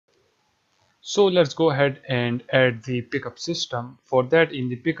So let's go ahead and add the pickup system. For that, in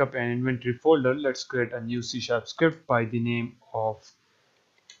the pickup and inventory folder, let's create a new C# script by the name of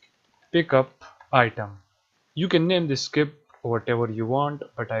pickup item. You can name this script whatever you want,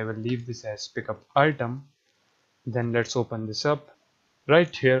 but I will leave this as pickup item. Then let's open this up.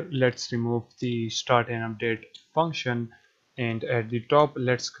 Right here, let's remove the start and update function, and at the top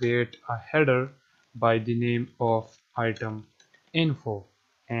let's create a header by the name of item info,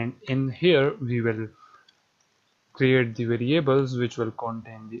 and in here we will create the variables which will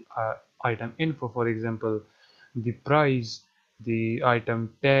contain the item info. For example, the price, the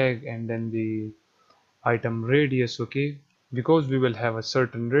item tag, and then the item radius. Okay, because we will have a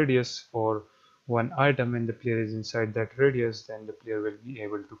certain radius for one item and the player is inside that radius, then the player will be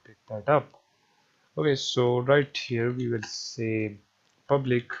able to pick that up. Okay, so right here we will say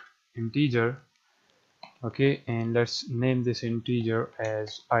public integer. Okay, and let's name this integer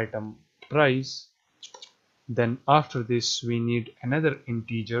as item price. Then after this we need another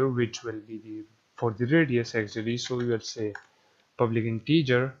integer which will be the for the radius actually, so we will say public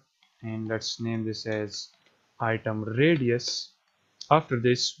integer, and let's name this as item radius. After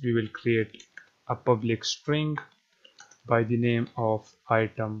this we will create a public string by the name of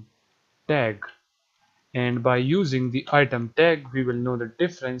item tag, and by using the item tag we will know the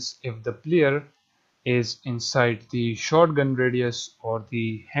difference if the player is inside the shotgun radius or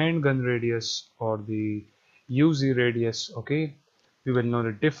the handgun radius or the UZ radius. Okay, we will know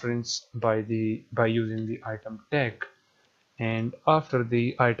the difference by using the item tag. And after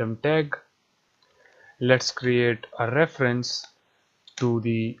the item tag, let's create a reference to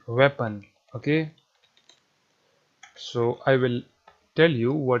the weapon. Okay, so I will tell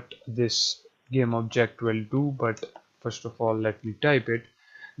you what this game object will do, but first of all let me type it.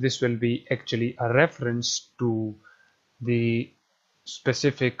 This will be actually a reference to the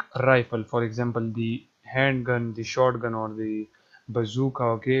specific rifle, for example the handgun, the shotgun, or the bazooka,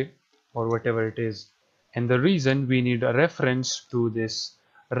 okay, or whatever it is. And the reason we need a reference to this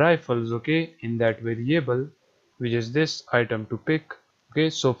rifles, okay, in that variable which is this item to pick. Okay,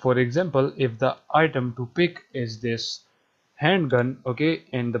 so for example if the item to pick is this handgun, okay,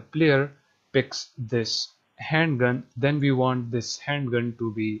 and the player picks this handgun, then we want this handgun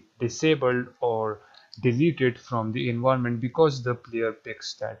to be disabled or deleted from the environment because the player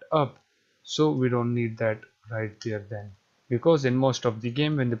picks that up. So we don't need that right there then, because in most of the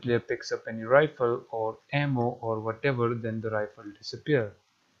game when the player picks up any rifle or ammo or whatever, then the rifle disappear.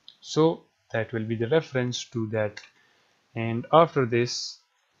 So that will be the reference to that. And after this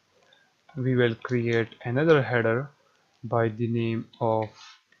we will create another header by the name of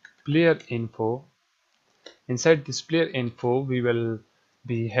player info. Inside this player info we will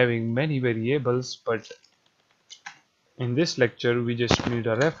be having many variables, but in this lecture we just need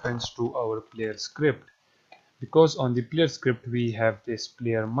a reference to our player script, because on the player script we have this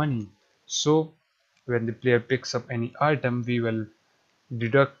player money. So when the player picks up any item we will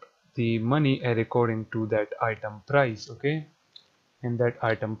deduct the money according to that item price. Okay, and that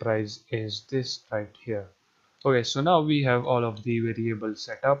item price is this right here. Okay, so now we have all of the variables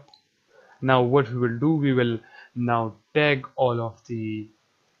set up. Now what we will do, we will now tag all of the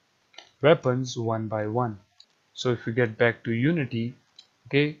weapons one by one. So if we get back to Unity,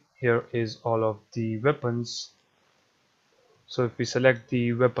 okay, here is all of the weapons. So if we select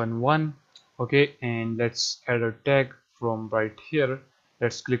the weapon 1, okay, and let's add a tag from right here,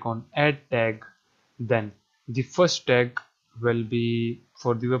 let's click on add tag. Then the first tag will be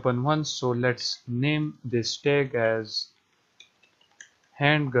for the weapon 1, so let's name this tag as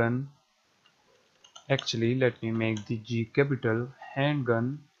handgun. Actually let me make the G capital,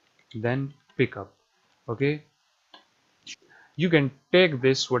 handgun, then pickup. Okay, you can take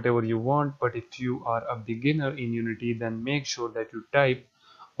this whatever you want, but if you are a beginner in Unity then make sure that you type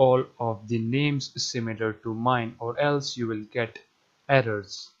all of the names similar to mine, or else you will get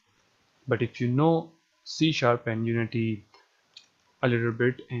errors. But if you know C# and Unity a little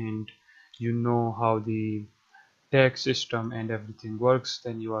bit and you know how the tag system and everything works,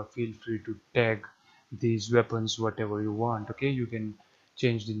 then you are feel free to tag these weapons whatever you want. Okay, you can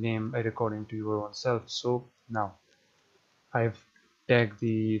change the name according to your own self. So now I've tagged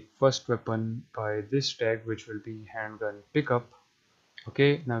the first weapon by this tag, which will be handgun pickup.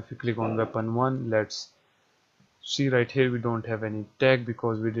 Okay, now if you click on weapon 1, let's see right here we don't have any tag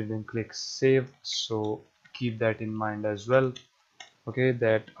because we didn't click save, so keep that in mind as well. Okay,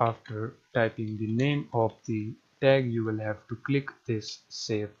 that after typing the name of the tag you will have to click this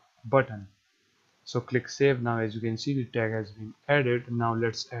save button. So click save. Now as you can see the tag has been added. Now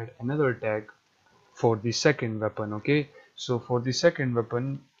let's add another tag for the second weapon. Okay, so for the second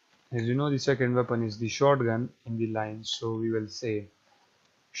weapon As you know, the second weapon is the shotgun in the line, so we will say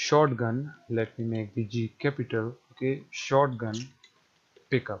shotgun. Let me make the G capital. Okay, shotgun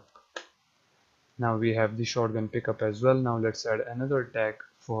pickup. Now we have the shotgun pickup as well. Now let's add another tag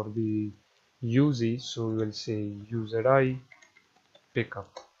for the UZ, so we will say UZI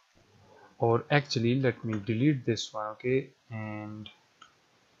pickup. Or actually, let me delete this one, okay, and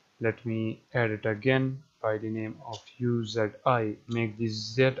let me add it again by the name of UZI. Make the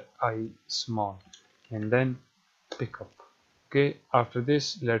ZI small and then pickup. Okay, after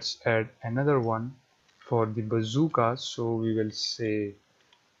this let's add another one for the bazooka, so we will say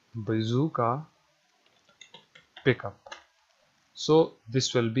bazooka pickup. So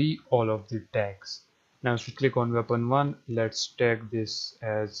this will be all of the tags. Now if we click on weapon 1, let's tag this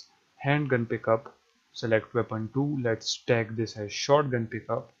as handgun pickup. Select weapon 2, let's tag this as shotgun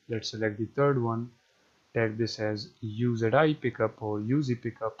pickup. Let's select the third one, tag this as UZI pickup or UZ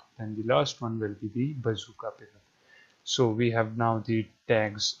pickup, and the last one will be the bazooka pickup. So we have now the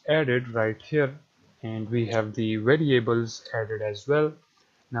tags added right here, and we have the variables added as well.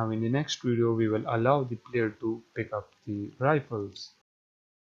 Now in the next video we will allow the player to pick up the rifles.